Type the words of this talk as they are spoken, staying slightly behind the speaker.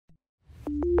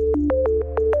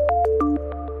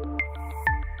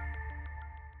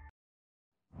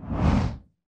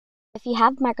If you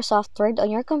have Microsoft Word on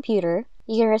your computer,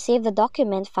 you can receive the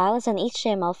document file as an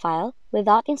HTML file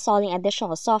without installing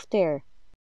additional software.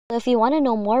 So if you want to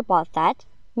know more about that,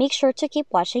 make sure to keep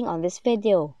watching on this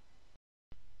video.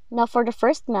 Now for the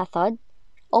first method,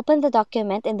 open the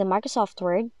document in the Microsoft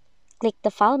Word, click the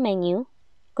File menu,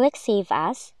 click Save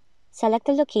As, select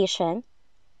the location,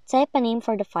 type a name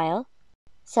for the file,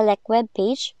 select Web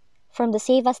Page from the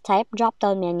Save As Type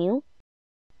drop-down menu,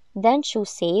 then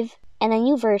choose Save, and a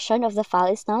new version of the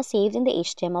file is now saved in the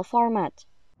HTML format.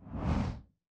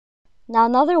 Now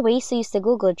another way is to use the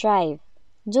Google Drive.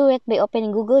 Do it by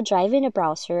opening Google Drive in a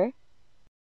browser,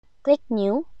 click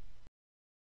New,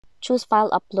 choose File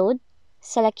Upload,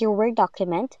 select your Word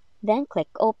document, then click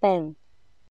Open.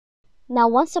 Now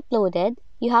once uploaded,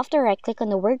 you have to right-click on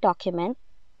the Word document,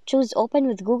 choose Open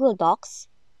with Google Docs,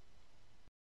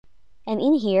 and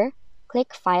in here,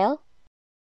 click File,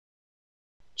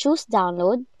 choose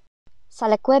Download,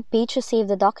 select Web Page to save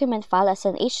the document file as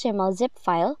an HTML zip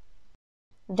file,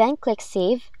 then click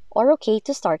Save or OK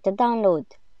to start the download.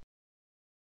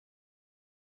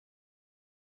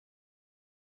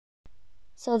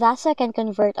 So that's how I can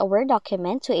convert a Word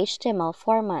document to HTML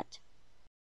format.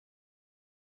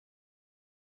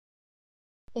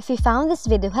 If you found this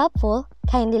video helpful,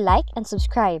 kindly like and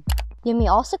subscribe. You may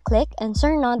also click and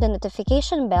turn on the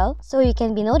notification bell so you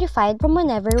can be notified from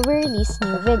whenever we release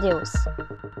new videos.